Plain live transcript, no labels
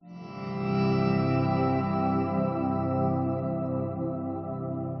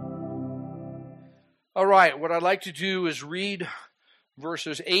All right, what I'd like to do is read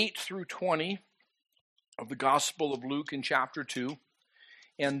verses 8 through 20 of the Gospel of Luke in chapter 2.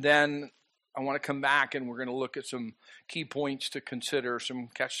 And then I want to come back and we're going to look at some key points to consider,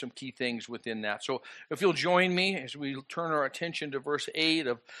 catch some key things within that. So if you'll join me as we turn our attention to verse 8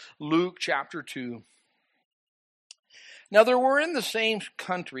 of Luke chapter 2. Now there were in the same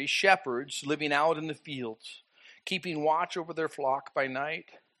country shepherds living out in the fields, keeping watch over their flock by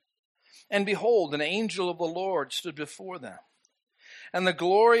night. And behold, an angel of the Lord stood before them. And the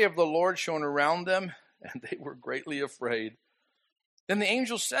glory of the Lord shone around them, and they were greatly afraid. Then the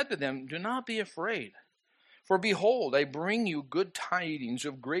angel said to them, "Do not be afraid, for behold, I bring you good tidings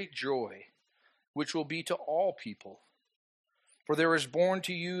of great joy, which will be to all people. For there is born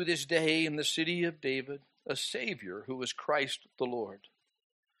to you this day in the city of David a Savior, who is Christ the Lord.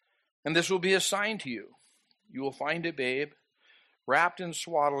 And this will be a sign to you. You will find a babe, wrapped in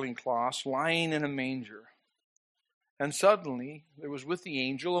swaddling cloths, lying in a manger." And suddenly there was with the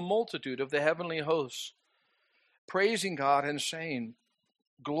angel a multitude of the heavenly hosts, praising God and saying,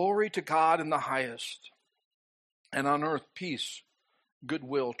 "Glory to God in the highest, and on earth peace,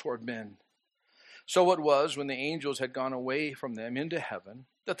 goodwill toward men." So it was, when the angels had gone away from them into heaven,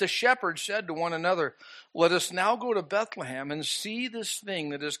 that the shepherds said to one another, "Let us now go to Bethlehem and see this thing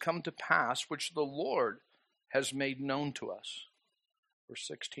that has come to pass, which the Lord has made known to us." Verse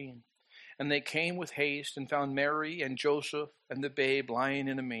 16. And they came with haste and found Mary and Joseph and the babe lying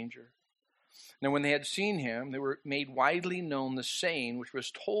in a manger. Now when they had seen him, they were made widely known the saying which was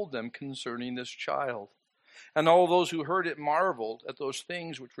told them concerning this child. And all those who heard it marveled at those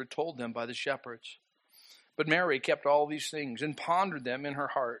things which were told them by the shepherds. But Mary kept all these things and pondered them in her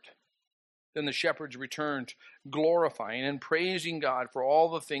heart. Then the shepherds returned, glorifying and praising God for all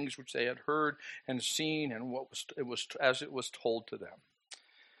the things which they had heard and seen, and it was as it was told to them.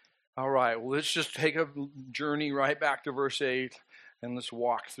 All right, well, let's just take a journey right back to verse 8, and let's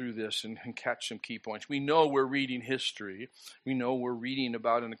walk through this and catch some key points. We know we're reading history. We know we're reading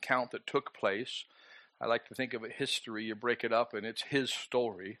about an account that took place. I like to think of it history. You break it up, and it's his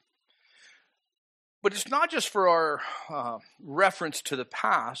story. But it's not just for our reference to the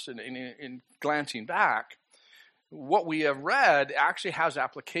past and in glancing back. What we have read actually has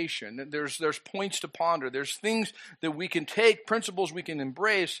application. There's points to ponder. There's things that we can take, principles we can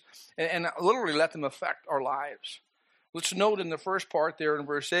embrace, and literally let them affect our lives. Let's note in the first part there in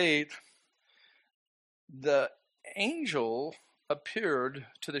verse 8, the angel appeared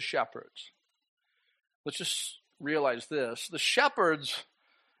to the shepherds. Let's just realize this. The shepherds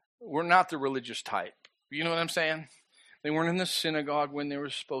were not the religious type. You know what I'm saying? They weren't in the synagogue when they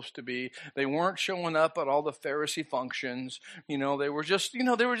were supposed to be. They weren't showing up at all the Pharisee functions. They were just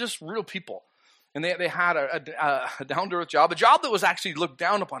real people. And they had a down-to-earth job, a job that was actually looked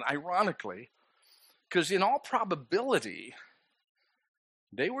down upon, ironically, because in all probability,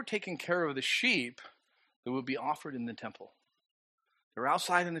 they were taking care of the sheep that would be offered in the temple. They're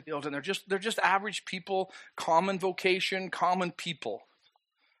outside in the field, and they're just average people, common vocation, common people.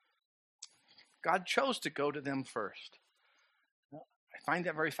 God chose to go to them first. I find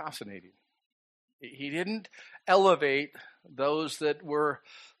that very fascinating. He didn't elevate those that were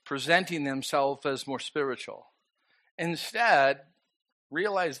presenting themselves as more spiritual. Instead,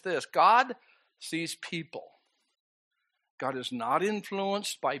 realize this: God sees people. God is not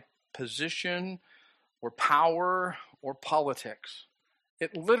influenced by position or power or politics.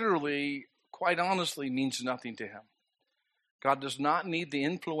 It literally, quite honestly, means nothing to him. God does not need the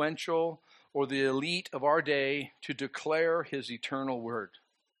influential or the elite of our day to declare his eternal word.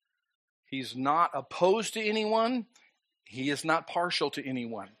 He's not opposed to anyone. He is not partial to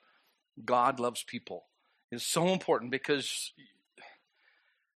anyone. God loves people. It's so important because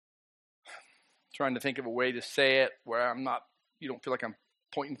I'm trying to think of a way to say it where you don't feel like I'm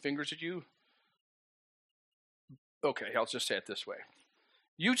pointing fingers at you. Okay, I'll just say it this way.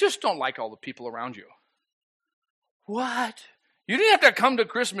 You just don't like all the people around you. What? You didn't have to come to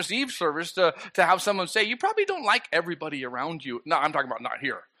Christmas Eve service to have someone say, you probably don't like everybody around you. No, I'm talking about not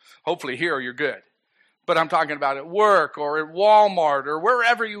here. Hopefully here you're good. But I'm talking about at work or at Walmart or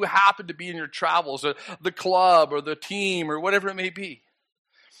wherever you happen to be in your travels, the club or the team or whatever it may be.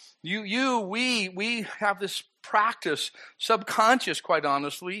 We have this practice, subconscious, quite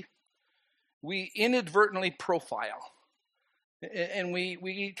honestly. We inadvertently profile. And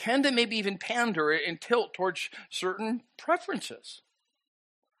we tend to maybe even pander and tilt towards certain preferences.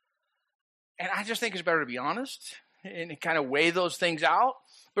 And I just think it's better to be honest and kind of weigh those things out.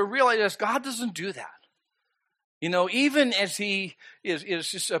 But realize God doesn't do that. Even as he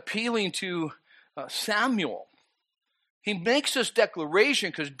is just appealing to Samuel, He makes this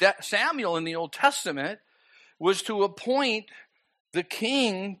declaration because Samuel in the Old Testament was to appoint the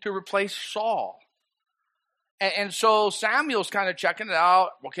king to replace Saul. And so Samuel's kind of checking it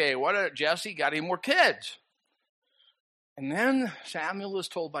out. Okay, Jesse got any more kids? And then Samuel is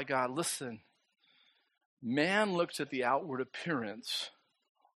told by God, listen, man looks at the outward appearance,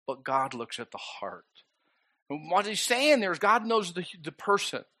 but God looks at the heart. And what he's saying there is God knows the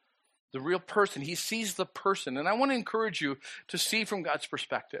person, the real person. He sees the person. And I want to encourage you to see from God's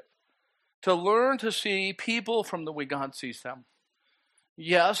perspective, to learn to see people from the way God sees them.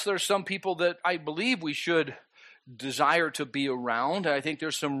 Yes, there's some people that I believe we should desire to be around. I think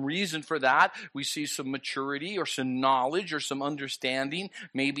there's some reason for that. We see some maturity or some knowledge or some understanding,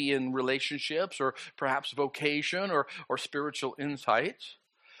 maybe in relationships or perhaps vocation or spiritual insights.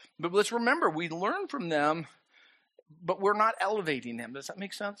 But let's remember, we learn from them, but we're not elevating them. Does that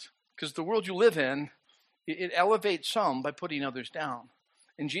make sense? Because the world you live in, it elevates some by putting others down.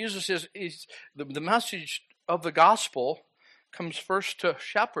 And Jesus is the message of the gospel comes first to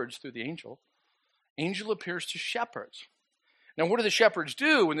shepherds through the angel. Angel appears to shepherds. Now, what do the shepherds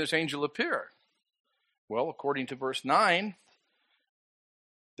do when this angel appears? Well, according to verse 9,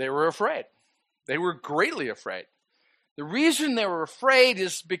 they were afraid. They were greatly afraid. The reason they were afraid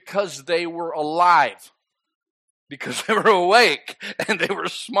is because they were alive, because they were awake and they were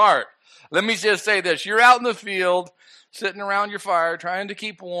smart. Let me just say this. You're out in the field, sitting around your fire, trying to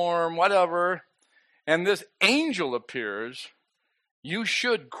keep warm, whatever, and this angel appears. You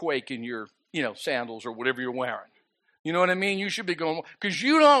should quake in your sandals or whatever you're wearing. You know what I mean? You should be going, because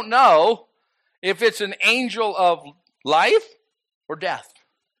you don't know if it's an angel of life or death.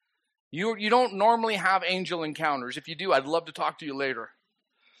 You don't normally have angel encounters. If you do, I'd love to talk to you later.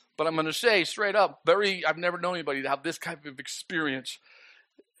 But I'm going to say straight up, I've never known anybody to have this type of experience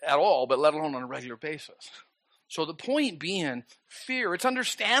at all, but let alone on a regular basis. So the point being, fear, it's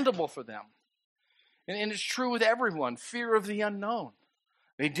understandable for them. And it's true with everyone, fear of the unknown.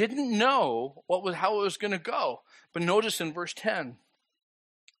 They didn't know how it was going to go. But notice in verse 10,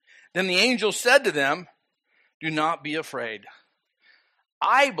 then the angel said to them, do not be afraid.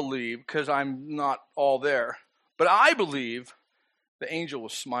 I believe, because I'm not all there, but I believe the angel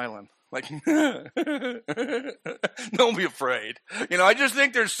was smiling. Like, don't be afraid. I just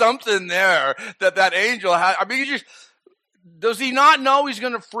think there's something there that angel had. I mean, does he not know he's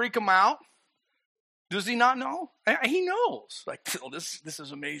going to freak him out? Does he not know? He knows. Like, oh, this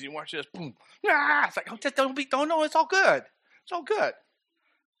is amazing. Watch this. Boom. Ah, it's like, don't know. It's all good. It's all good.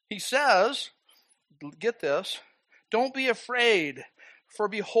 He says, get this, don't be afraid, for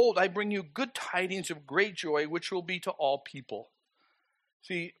behold, I bring you good tidings of great joy, which will be to all people.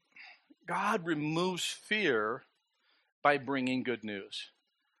 See, God removes fear by bringing good news.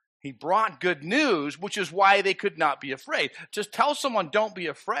 He brought good news, which is why they could not be afraid. Just tell someone, don't be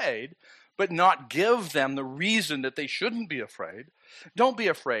afraid, but not give them the reason that they shouldn't be afraid. Don't be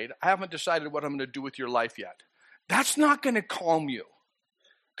afraid. I haven't decided what I'm going to do with your life yet. That's not going to calm you.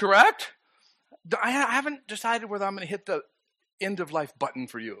 Correct? I haven't decided whether I'm going to hit the end of life button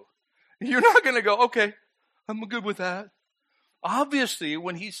for you. You're not going to go, okay, I'm good with that. Obviously,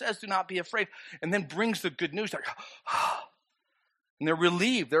 when he says do not be afraid and then brings the good news, they're like, ah, and they're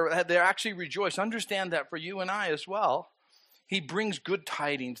relieved. They're actually rejoiced. Understand that for you and I as well. He brings good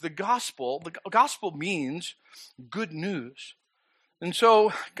tidings. The gospel means good news. And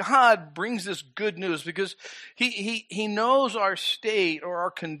so God brings this good news because he knows our state or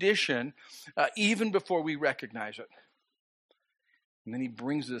our condition even before we recognize it. And then he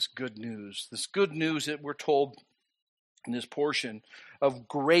brings this good news that we're told in this portion of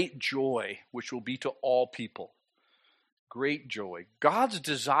great joy, which will be to all people. Great joy. God's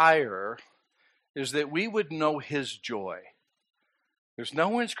desire is that we would know his joy. There's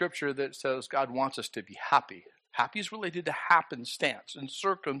nowhere in Scripture that says God wants us to be happy. Happy is related to happenstance and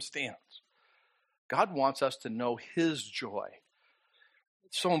circumstance. God wants us to know his joy.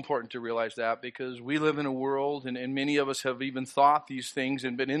 It's so important to realize that because we live in a world, and many of us have even thought these things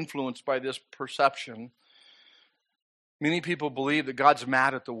and been influenced by this perception. Many people believe that God's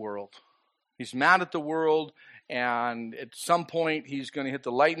mad at the world. He's mad at the world, and at some point he's going to hit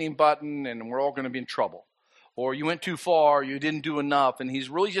the lightning button, and we're all going to be in trouble. Or you went too far, you didn't do enough, and he's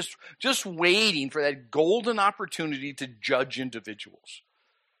really just waiting for that golden opportunity to judge individuals.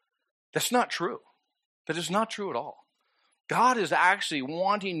 That's not true. That is not true at all. God is actually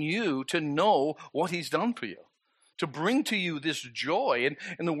wanting you to know what he's done for you, to bring to you this joy.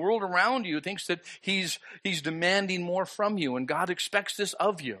 And the world around you thinks that he's demanding more from you, and God expects this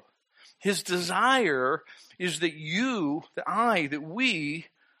of you. His desire is that we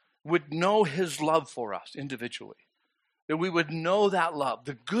would know his love for us individually. that we would know that love.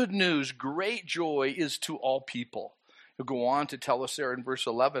 The good news, great joy, is to all people. He'll go on to tell us there in verse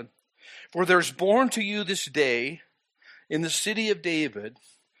 11. For there's born to you this day in the city of David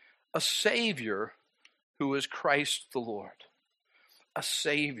a Savior who is Christ the Lord. A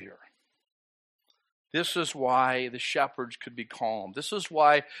Savior. This is why the shepherds could be calm. This is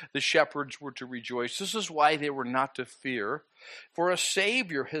why the shepherds were to rejoice. This is why they were not to fear. For a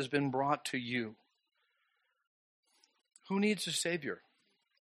Savior has been brought to you. Who needs a Savior?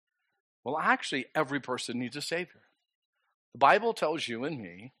 Well, actually, every person needs a Savior. The Bible tells you and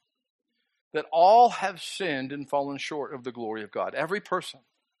me that all have sinned and fallen short of the glory of God. Every person.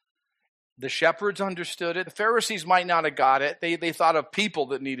 The shepherds understood it. The Pharisees might not have got it. They thought of people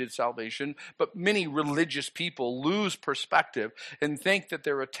that needed salvation, but many religious people lose perspective and think that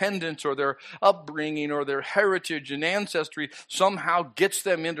their attendance or their upbringing or their heritage and ancestry somehow gets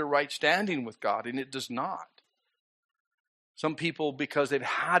them into right standing with God, and it does not. Some people, because they've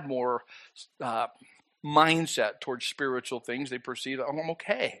had more mindset towards spiritual things, they perceive, oh, I'm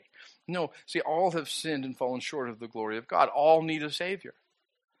okay. No, see, all have sinned and fallen short of the glory of God. All need a Savior.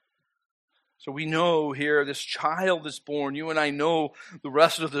 So we know here this child is born. You and I know the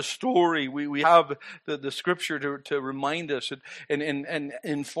rest of the story. We have the scripture to remind us and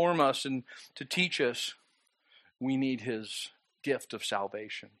inform us and to teach us. We need his gift of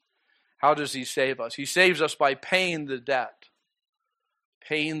salvation. How does he save us? He saves us by paying the debt.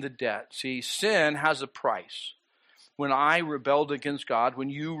 Paying the debt. See, sin has a price. When I rebelled against God, when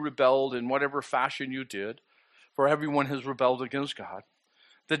you rebelled in whatever fashion you did, for everyone has rebelled against God,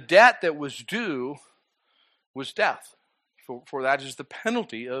 the debt that was due was death. For that is the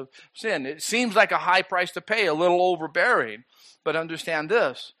penalty of sin. It seems like a high price to pay, a little overbearing. But understand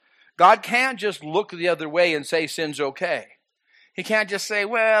this. God can't just look the other way and say sin's okay. He can't just say,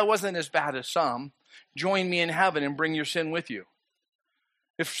 well, it wasn't as bad as some. Join me in heaven and bring your sin with you.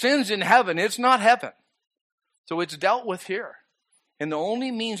 If sin's in heaven, it's not heaven. So it's dealt with here. And the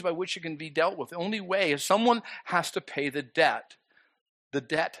only means by which it can be dealt with, the only way is someone has to pay the debt. The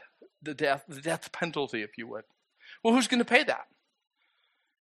death penalty, if you would. Well, who's going to pay that?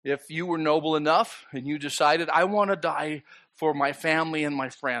 If you were noble enough and you decided, I want to die for my family and my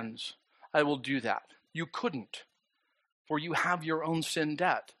friends, I will do that. You couldn't, for you have your own sin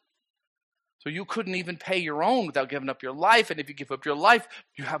debt. So you couldn't even pay your own without giving up your life, and if you give up your life,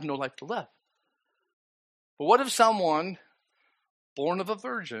 you have no life to live. But what if someone born of a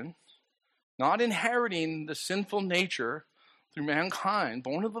virgin, not inheriting the sinful nature through mankind,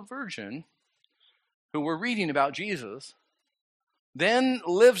 born of a virgin, who we're reading about Jesus, then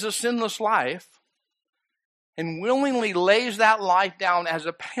lives a sinless life and willingly lays that life down as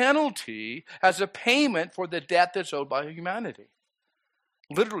a penalty, as a payment for the debt that's owed by humanity.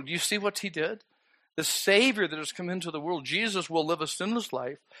 Literally, do you see what he did? The Savior that has come into the world, Jesus, will live a sinless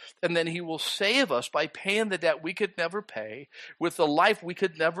life, and then he will save us by paying the debt we could never pay, with the life we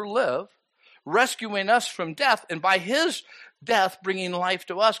could never live, rescuing us from death, and by his death bringing life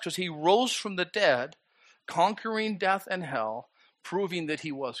to us, because he rose from the dead, conquering death and hell, proving that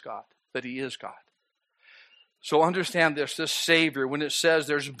he was God, that he is God. So understand this Savior, when it says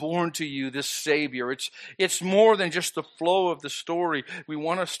there's born to you this Savior, it's more than just the flow of the story. We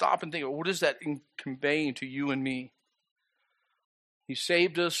want to stop and think, what is that conveying to you and me? He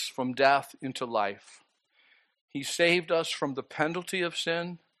saved us from death into life. He saved us from the penalty of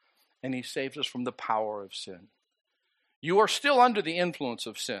sin, and he saved us from the power of sin. You are still under the influence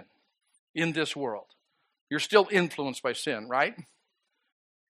of sin in this world. You're still influenced by sin, right?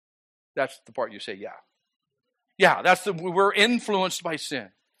 That's the part you say, yeah. Yeah, we're influenced by sin.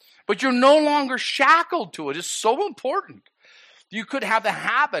 But you're no longer shackled to it. It's so important. You could have the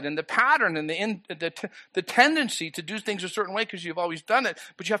habit and the pattern and the tendency to do things a certain way because you've always done it,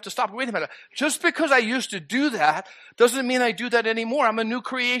 but you have to stop. Wait a minute. Just because I used to do that doesn't mean I do that anymore. I'm a new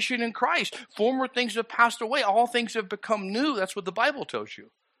creation in Christ. Former things have passed away. All things have become new. That's what the Bible tells you.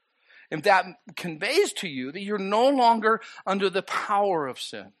 And that conveys to you that you're no longer under the power of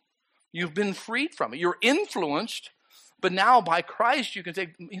sin. You've been freed from it. You're influenced, but now by Christ you can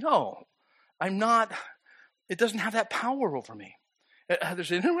say, I'm not, it doesn't have that power over me.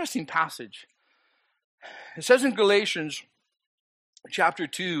 There's an interesting passage. It says in Galatians chapter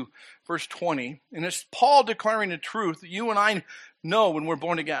 2, verse 20, and it's Paul declaring the truth that you and I know when we're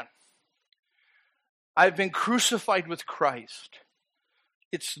born again. I've been crucified with Christ.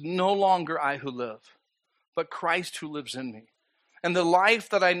 It's no longer I who live, but Christ who lives in me. And the life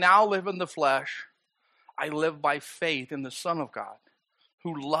that I now live in the flesh, I live by faith in the Son of God,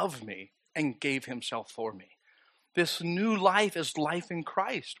 who loved me and gave himself for me. This new life is life in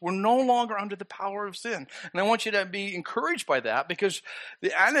Christ. We're no longer under the power of sin. And I want you to be encouraged by that, because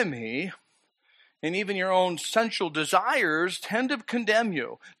the enemy and even your own sensual desires tend to condemn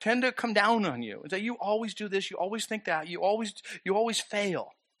you, tend to come down on you, and say, you always do this, you always think that, you always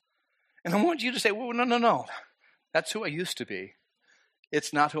fail. And I want you to say, well, no. That's who I used to be.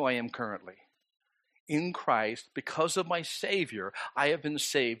 It's not who I am currently. In Christ, because of my Savior, I have been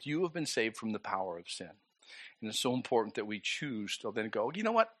saved. You have been saved from the power of sin. And it's so important that we choose to then go, you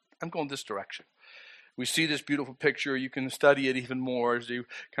know what? I'm going this direction. We see this beautiful picture. You can study it even more as you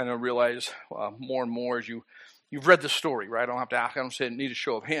kind of realize more and more as you've read the story, right? I don't have to ask. I don't say it need a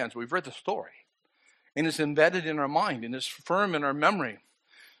show of hands. We've read the story. And it's embedded in our mind and it's firm in our memory.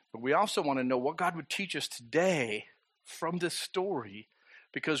 But we also want to know what God would teach us today from this story,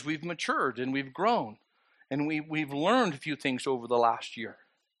 because we've matured and we've grown and we've learned a few things over the last year.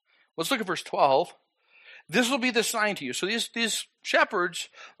 Let's look at verse 12. This will be the sign to you. So these shepherds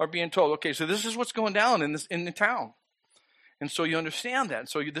are being told, okay, so this is what's going down in the town. And so you understand that.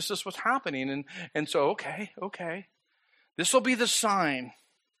 So this is what's happening. And so, okay. This will be the sign.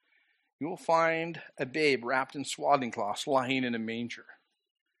 You will find a babe wrapped in swaddling cloths lying in a manger.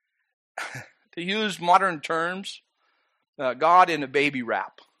 To use modern terms, God in a baby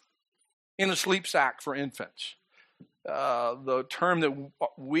wrap, in a sleep sack for infants. The term that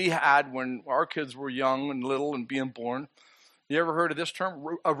we had when our kids were young and little and being born. You ever heard of this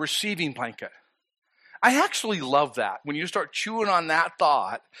term? A receiving blanket. I actually love that. When you start chewing on that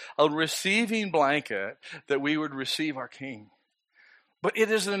thought, a receiving blanket, that we would receive our King. But it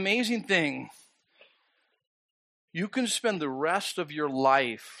is an amazing thing. You can spend the rest of your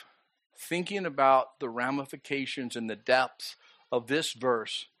life thinking about the ramifications and the depths of this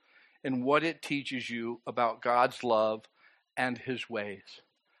verse and what it teaches you about God's love and his ways.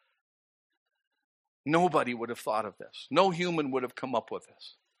 Nobody would have thought of this. No human would have come up with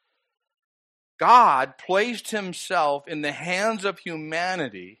this. God placed himself in the hands of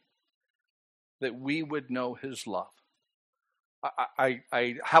humanity that we would know his love. I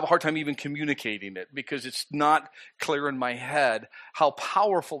have a hard time even communicating it because it's not clear in my head how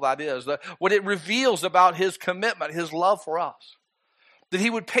powerful that is. What it reveals about his commitment, his love for us. That he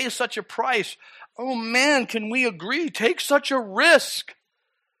would pay such a price. Oh man, can we agree? Take such a risk.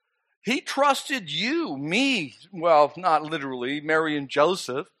 He trusted you, me, well, not literally, Mary and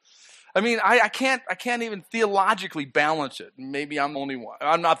Joseph. I mean, I can't even theologically balance it. Maybe I'm the only one.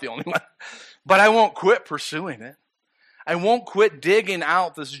 I'm not the only one. But I won't quit pursuing it. I won't quit digging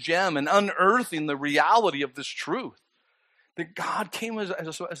out this gem and unearthing the reality of this truth. That God came as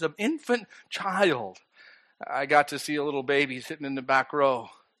an infant child. I got to see a little baby sitting in the back row,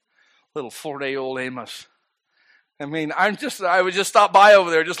 little 4-day-old Amos. I mean, I would just stop by over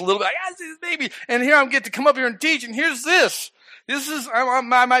there just a little bit. I see this baby, and here I get to come up here and teach, and here's this.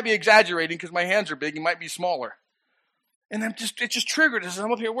 I might be exaggerating because my hands are big. He might be smaller. And it just triggered as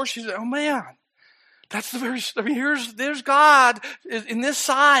I'm up here worshiping. Oh man, that's there's God in this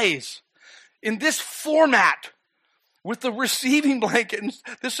size, in this format, with the receiving blanket. And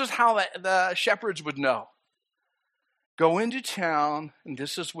this is how the shepherds would know. Go into town, and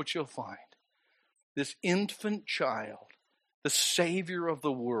this is what you'll find. This infant child, the Savior of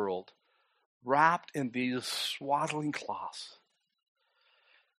the world, wrapped in these swaddling cloths.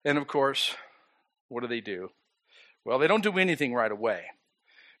 And of course, what do? Well, they don't do anything right away.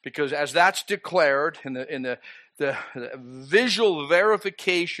 Because as that's declared in the visual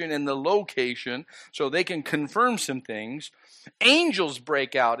verification and the location, so they can confirm some things, angels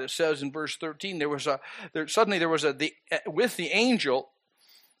break out. It says in verse 13, with the angel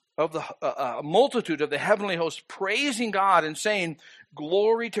of a multitude of the heavenly host praising God and saying,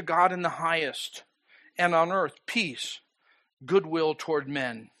 "Glory to God in the highest, and on earth peace, goodwill toward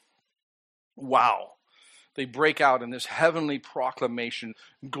men." Wow. They break out in this heavenly proclamation.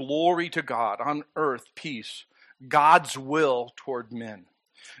 Glory to God, on earth peace, God's will toward men.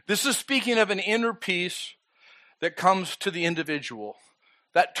 This is speaking of an inner peace that comes to the individual.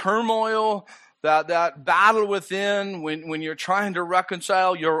 That turmoil, that battle within when you're trying to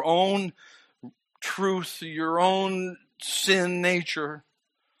reconcile your own truth, your own sin nature.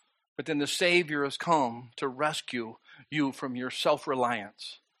 But then the Savior has come to rescue you from your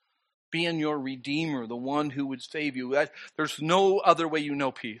self-reliance. Being your Redeemer, the one who would save you. There's no other way you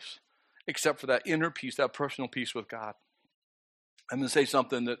know peace except for that inner peace, that personal peace with God. I'm going to say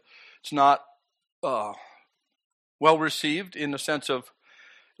something that it's not well received in the sense of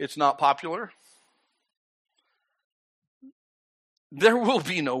it's not popular. There will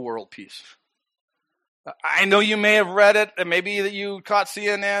be no world peace. I know you may have read it, and maybe that you caught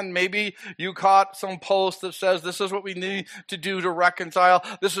CNN, maybe you caught some post that says this is what we need to do to reconcile.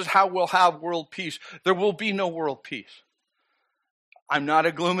 This is how we'll have world peace. There will be no world peace. I'm not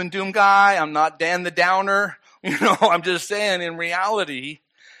a gloom and doom guy. I'm not Dan the Downer. I'm just saying in reality,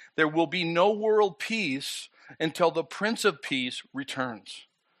 there will be no world peace until the Prince of Peace returns.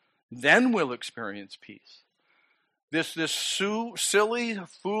 Then we'll experience peace. This silly,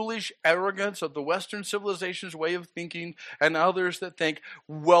 foolish arrogance of the Western civilization's way of thinking and others that think,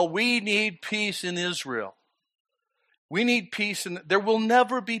 well, we need peace in Israel. We need peace. There will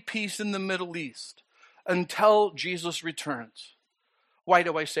never be peace in the Middle East until Jesus returns. Why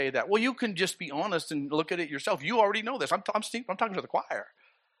do I say that? Well, you can just be honest and look at it yourself. You already know this. I'm talking to the choir.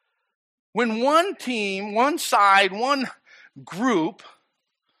 When one team, one side, one group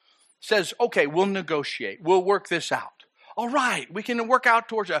says, okay, we'll negotiate. We'll work this out. All right, we can work out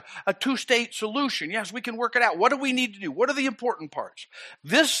towards a two-state solution. Yes, we can work it out. What do we need to do? What are the important parts?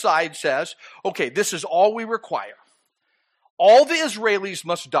 This side says, okay, this is all we require. All the Israelis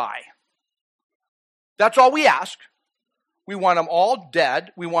must die. That's all we ask. We want them all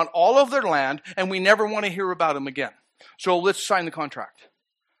dead. We want all of their land, and we never want to hear about them again. So let's sign the contract.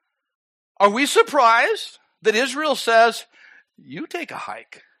 Are we surprised that Israel says, you take a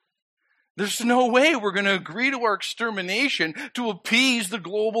hike? There's no way we're going to agree to our extermination to appease the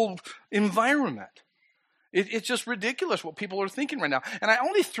global environment. It's just ridiculous what people are thinking right now. And I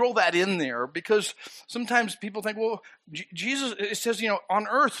only throw that in there because sometimes people think, well, Jesus, it says, on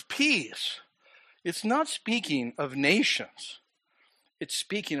earth, peace. It's not speaking of nations. It's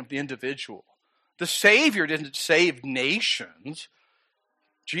speaking of the individual. The Savior didn't save nations.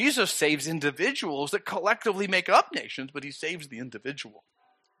 Jesus saves individuals that collectively make up nations, but he saves the individual.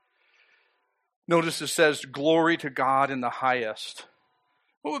 Notice it says, glory to God in the highest.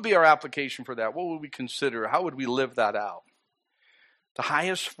 What would be our application for that? What would we consider? How would we live that out? The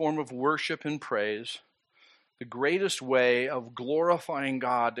highest form of worship and praise, the greatest way of glorifying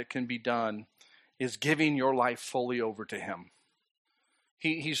God that can be done is giving your life fully over to him.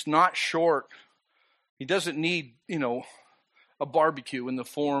 He's not short. He doesn't need, a barbecue in the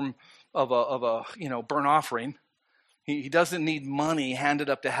form of a burnt offering. He doesn't need money handed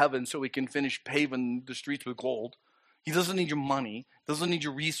up to heaven so he can finish paving the streets with gold. He doesn't need your money, doesn't need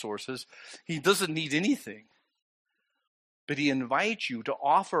your resources. He doesn't need anything. But he invites you to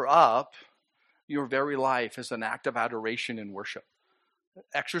offer up your very life as an act of adoration and worship.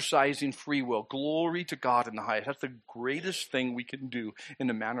 Exercising free will. Glory to God in the highest. That's the greatest thing we can do in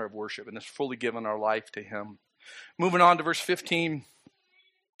the manner of worship, and it's fully given our life to him. Moving on to verse 15.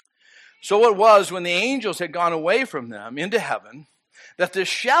 So it was when the angels had gone away from them into heaven that the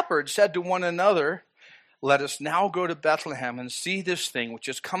shepherds said to one another, let us now go to Bethlehem and see this thing which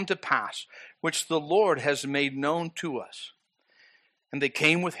has come to pass, which the Lord has made known to us. And they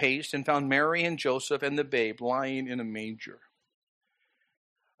came with haste and found Mary and Joseph and the babe lying in a manger.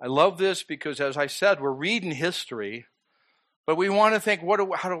 I love this because, as I said, we're reading history, but we want to think, what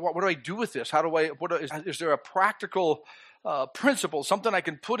do I do with this? Is there a practical principle, something I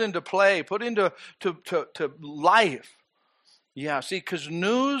can put into play, put into to life? Yeah, see, because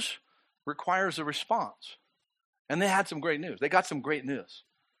news requires a response. And they had some great news. They got some great news.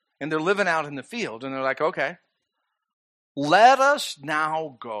 And they're living out in the field, and they're like, okay, let us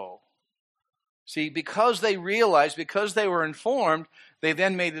now go. See, because they realized, because they were informed, they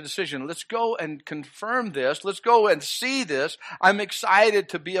then made the decision. Let's go and confirm this. Let's go and see this. I'm excited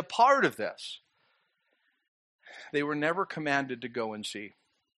to be a part of this. They were never commanded to go and see.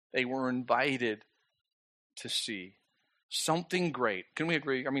 They were invited to see something great. Can we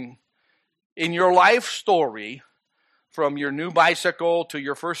agree? I mean, in your life story, from your new bicycle to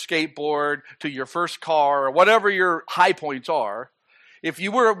your first skateboard to your first car, or whatever your high points are, if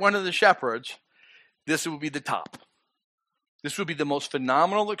you were one of the shepherds, this would be the top. This would be the most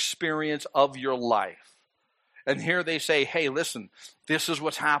phenomenal experience of your life. And here they say, hey, listen, this is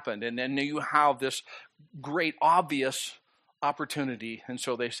what's happened. And then you have this great, obvious opportunity. And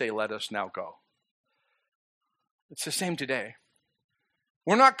so they say, let us now go. It's the same today.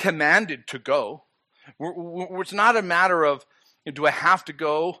 We're not commanded to go. It's not a matter of, do I have to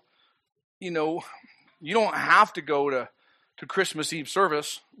go? You don't have to go to Christmas Eve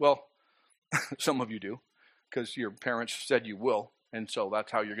service. Well, some of you do, because your parents said you will, and so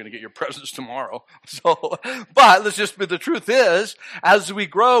that's how you're going to get your presents tomorrow. So, but the truth is, as we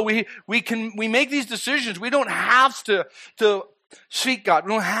grow, we make these decisions. We don't have to seek God.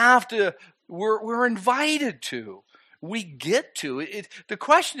 We don't have to. We're invited to. We get to. The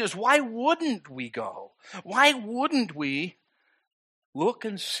question is, why wouldn't we go? Why wouldn't we look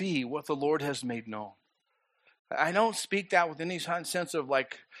and see what the Lord has made known? I don't speak that with any sense of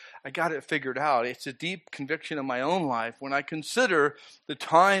like, I got it figured out. It's a deep conviction in my own life when I consider the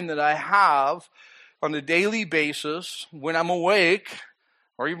time that I have on a daily basis when I'm awake,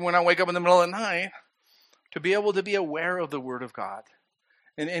 or even when I wake up in the middle of the night, to be able to be aware of the Word of God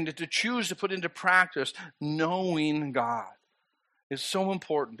and to choose to put into practice knowing God. It's so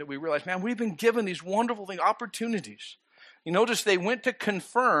important that we realize, man, we've been given these wonderful things, opportunities. You notice they went to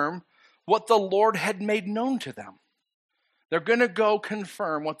confirm what the Lord had made known to them. They're going to go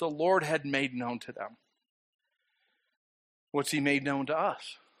confirm what the Lord had made known to them. What's he made known to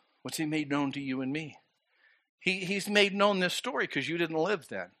us? What's he made known to you and me? He's made known this story because you didn't live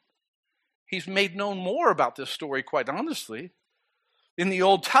then. He's made known more about this story, quite honestly. In the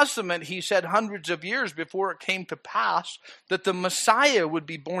Old Testament, he said hundreds of years before it came to pass that the Messiah would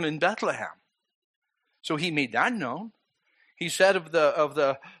be born in Bethlehem. So he made that known. He said of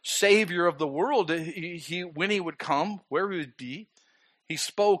the Savior of the world, when he would come, where he would be. He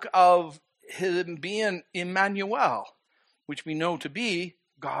spoke of him being Emmanuel, which we know to be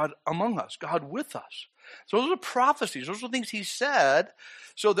God among us, God with us. So those are prophecies. Those are things he said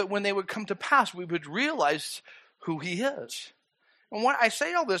so that when they would come to pass, we would realize who he is. And I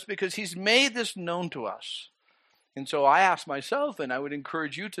say all this because he's made this known to us. And so I ask myself, and I would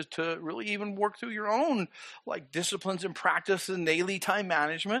encourage you to really even work through your own like disciplines and practice and daily time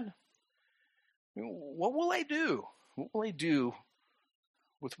management. What will I do? What will I do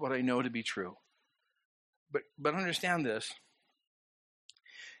with what I know to be true? But understand this.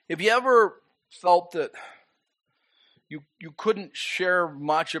 Have you ever felt that you couldn't share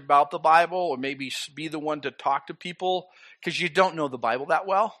much about the Bible or maybe be the one to talk to people because you don't know the Bible that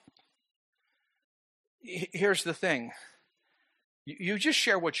well? Here's the thing. You just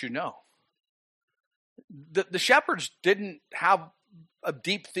share what you know. The shepherds didn't have a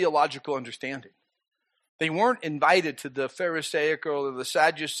deep theological understanding. They weren't invited to the Pharisaical or the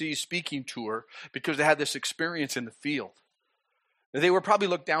Sadducee speaking tour because they had this experience in the field. They were probably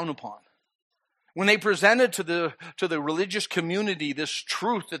looked down upon. When they presented to the religious community this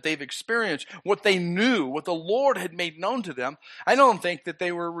truth that they've experienced, what they knew, what the Lord had made known to them, I don't think that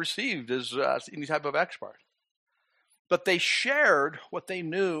they were received as any type of expert. But they shared what they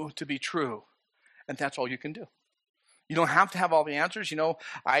knew to be true, and that's all you can do. You don't have to have all the answers. You know,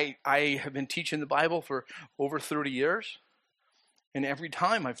 I have been teaching the Bible for over 30 years, and every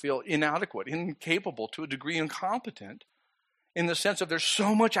time I feel inadequate, incapable, to a degree incompetent, in the sense of there's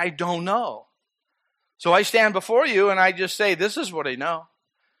so much I don't know. So I stand before you and I just say, this is what I know.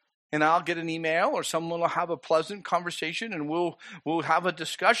 And I'll get an email or someone will have a pleasant conversation and we'll have a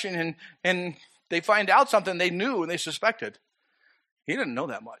discussion and they find out something they knew and they suspected. He didn't know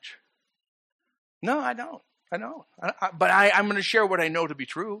that much. No, I don't. But I'm going to share what I know to be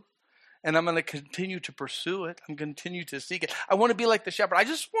true. And I'm going to continue to pursue it. I'm going to continue to seek it. I want to be like the shepherd. I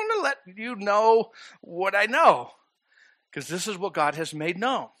just want to let you know what I know. Because this is what God has made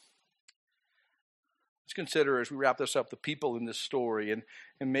known. Let's consider, as we wrap this up, the people in this story and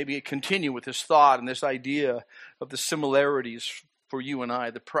maybe continue with this thought and this idea of the similarities for you and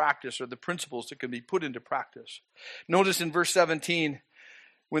I, the practice or the principles that can be put into practice. Notice in verse 17,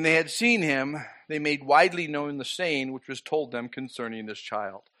 when they had seen him, they made widely known the saying which was told them concerning this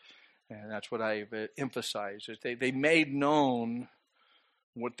child. And that's what I've emphasized. Is they made known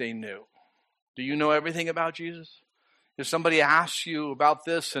what they knew. Do you know everything about Jesus? If somebody asks you about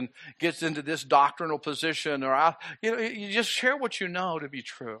this and gets into this doctrinal position, or you just share what you know to be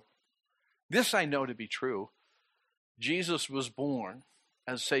true. This I know to be true. Jesus was born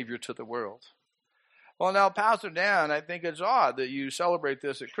as Savior to the world. Well, now, Pastor Dan, I think it's odd that you celebrate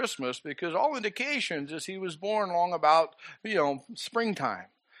this at Christmas because all indications is he was born long about, springtime.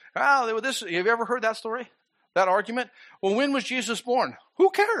 Well, have you ever heard that story? That argument? Well, when was Jesus born? Who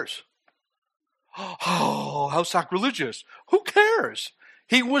cares? Oh, how sacrilegious. Who cares?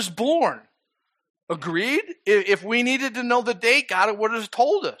 He was born. Agreed? If we needed to know the date, God would have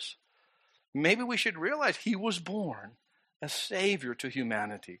told us. Maybe we should realize he was born as Savior to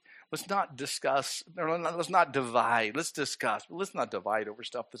humanity. Let's not discuss, let's not divide. Let's discuss, but let's not divide over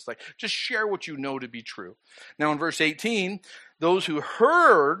stuff that's like, just share what you know to be true. Now in verse 18, those who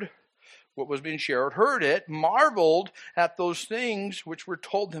heard what was being shared, heard it, marveled at those things which were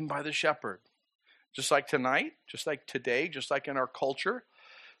told them by the shepherd. Just like tonight, just like today, just like in our culture,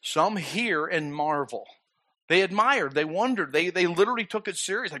 some hear and marvel. They admired, they wondered, they literally took it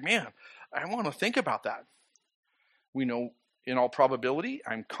serious. Like, man, I want to think about that. We know in all probability,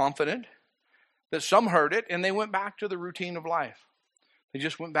 I'm confident, that some heard it and they went back to the routine of life. They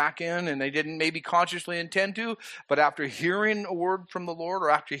just went back in and they didn't maybe consciously intend to, but after hearing a word from the Lord or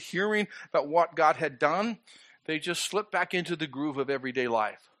after hearing about what God had done, They just slipped back into the groove of everyday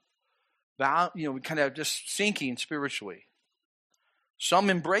life. Kind of just sinking spiritually. Some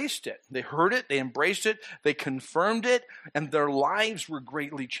embraced it. They heard it, they embraced it, they confirmed it, and their lives were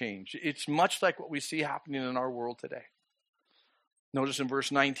greatly changed. It's much like what we see happening in our world today. Notice in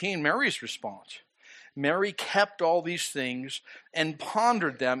verse 19, Mary's response. Mary kept all these things and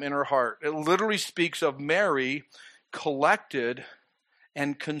pondered them in her heart. It literally speaks of Mary collected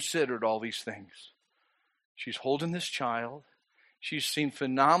and considered all these things. She's holding this child. She's seen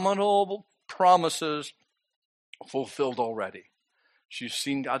phenomenal promises fulfilled already. She's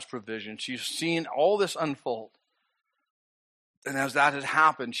seen God's provision. She's seen all this unfold. And as that has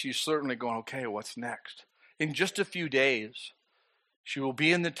happened, she's certainly going, okay, what's next? In just a few days, she will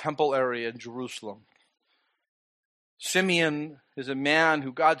be in the temple area in Jerusalem. Simeon is a man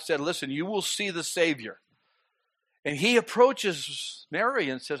who God said, listen, you will see the Savior. And he approaches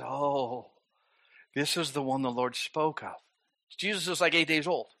Mary and says, oh, this is the one the Lord spoke of. Jesus is like 8 days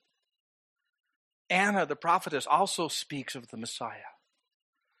old. Anna, the prophetess, also speaks of the Messiah.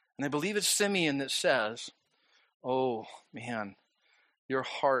 And I believe it's Simeon that says, oh, man, your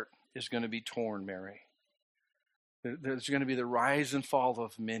heart is going to be torn, Mary. There's going to be the rise and fall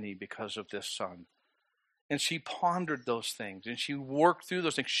of many because of this son. And she pondered those things, and she worked through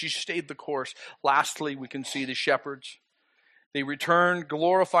those things. She stayed the course. Lastly, we can see the shepherds. They returned,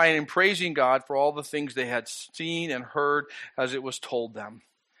 glorifying and praising God for all the things they had seen and heard as it was told them.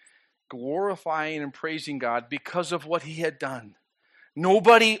 Glorifying and praising God because of what he had done.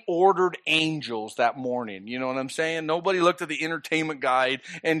 Nobody ordered angels that morning. You know what I'm saying? Nobody looked at the entertainment guide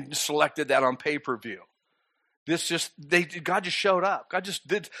and selected that on pay-per-view. God just showed up. God just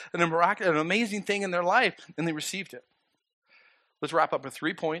did an amazing thing in their life, and they received it. Let's wrap up with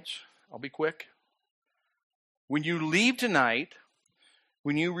 3 points. I'll be quick. When you leave tonight,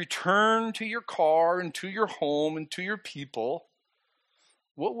 when you return to your car and to your home and to your people,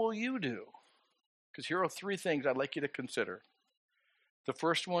 what will you do? Because here are 3 things I'd like you to consider. The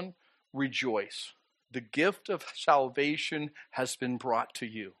first one, rejoice. The gift of salvation has been brought to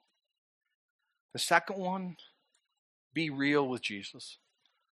you. The second one, be real with Jesus.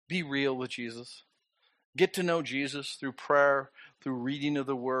 Be real with Jesus. Get to know Jesus through prayer, through reading of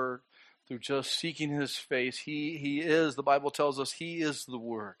the Word, through just seeking his face. He is, the Bible tells us, he is the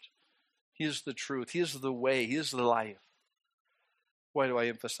Word. He is the truth. He is the way. He is the life. Why do I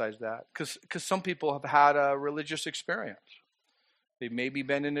emphasize that? Because some people have had a religious experience. They've maybe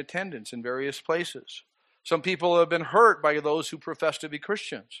been in attendance in various places. Some people have been hurt by those who profess to be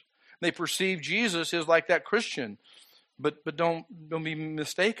Christians. They perceive Jesus as like that Christian. But don't be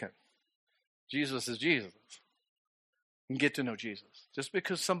mistaken. Jesus is Jesus. And get to know Jesus. Just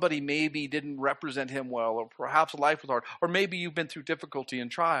because somebody maybe didn't represent him well, or perhaps life was hard, or maybe you've been through difficulty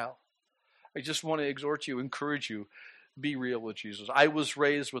and trial, I just want to exhort you, encourage you, be real with Jesus. I was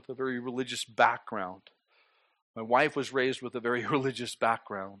raised with a very religious background. My wife was raised with a very religious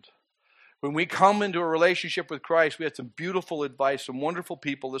background. When we come into a relationship with Christ, we had some beautiful advice, some wonderful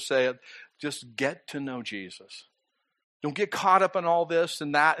people to say, just get to know Jesus. Don't get caught up in all this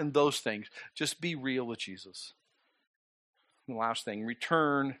and that and those things. Just be real with Jesus. And the last thing,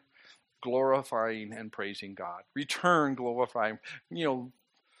 return glorifying and praising God. Return glorifying. You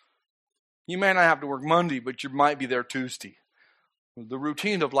may not have to work Monday, but you might be there Tuesday. The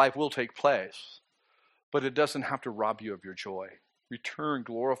routine of life will take place, but it doesn't have to rob you of your joy. Return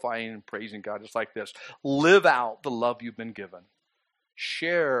glorifying and praising God. It's like this. Live out the love you've been given.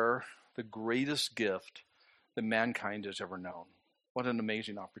 Share the greatest gift that mankind has ever known. What an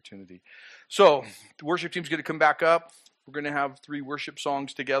amazing opportunity. So, the worship team's going to come back up. We're going to have 3 worship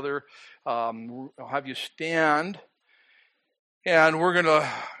songs together. I'll have you stand, and we're going to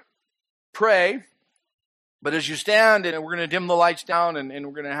pray. But as you stand, and we're going to dim the lights down, and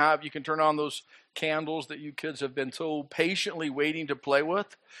we're going to have, you can turn on those candles that you kids have been so patiently waiting to play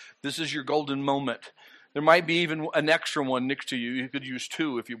with. This is your golden moment. There might be even an extra one next to you. You could use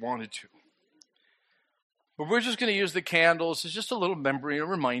 2 if you wanted to. But we're just going to use the candles. It's just a little memory, a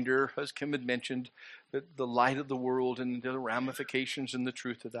reminder, as Kim had mentioned, that the light of the world and the ramifications and the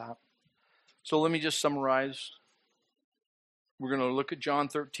truth of that. So let me just summarize. We're going to look at John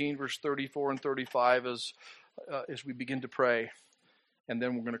 13, verse 34 and 35 as we begin to pray. And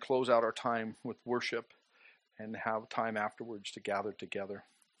then we're going to close out our time with worship and have time afterwards to gather together.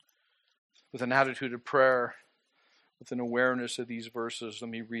 With an attitude of prayer, with an awareness of these verses,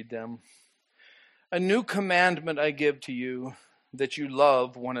 let me read them. A new commandment I give to you, that you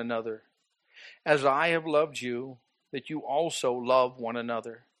love one another. As I have loved you, that you also love one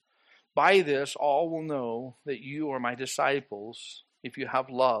another. By this all will know that you are my disciples, if you have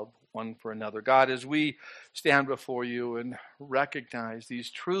love one for another. God, as we stand before you and recognize these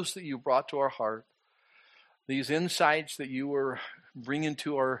truths that you brought to our heart, these insights that you were bringing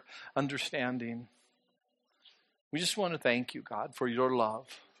to our understanding, we just want to thank you, God, for your love,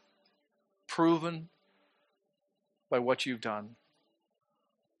 proven by what you've done.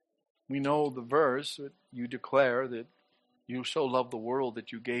 We know the verse that you declare that you so loved the world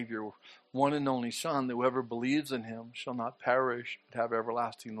that you gave your one and only Son, that whoever believes in him shall not perish but have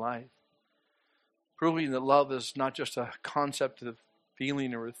everlasting life. Proving that love is not just a concept of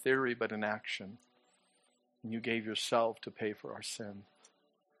feeling or a theory, but an action. And you gave yourself to pay for our sin.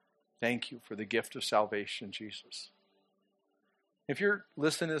 Thank you for the gift of salvation, Jesus. If you're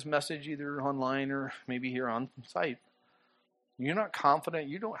listening to this message either online or maybe here on site, you're not confident,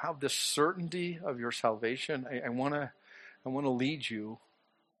 you don't have this certainty of your salvation, I want to lead you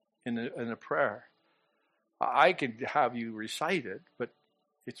in a prayer. I could have you recite it, but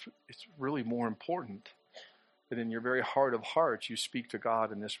it's really more important that in your very heart of hearts you speak to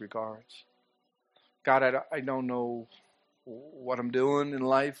God in this regards. God, I don't know what I'm doing in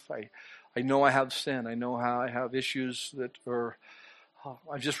life. I know I have sin. I know how I have issues that are,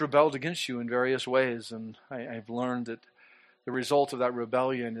 I've just rebelled against you in various ways, and I've learned that the result of that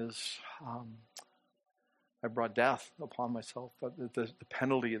rebellion is I brought death upon myself. But the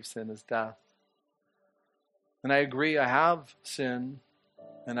penalty of sin is death. And I agree, I have sinned,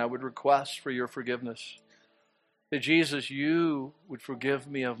 and I would request for your forgiveness. That Jesus, you would forgive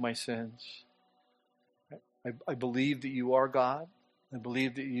me of my sins. I believe that you are God. I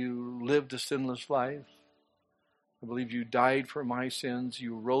believe that you lived a sinless life. I believe you died for my sins.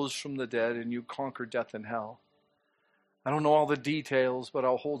 You rose from the dead, and you conquered death and hell. I don't know all the details, but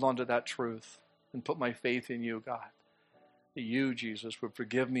I'll hold on to that truth and put my faith in you, God. That you, Jesus, would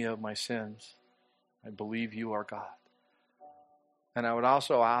forgive me of my sins. I believe you are God. And I would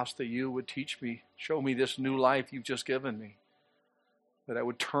also ask that you would teach me, show me this new life you've just given me. That I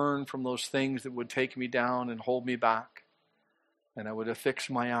would turn from those things that would take me down and hold me back. And I would affix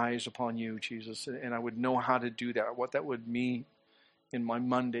my eyes upon you, Jesus. And I would know how to do that, what that would mean in my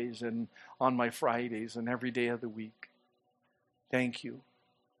Mondays and on my Fridays and every day of the week. Thank you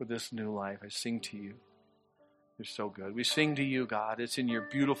for this new life. I sing to you. You're so good. We sing to you, God. It's in your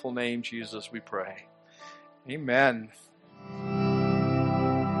beautiful name, Jesus, we pray. Amen.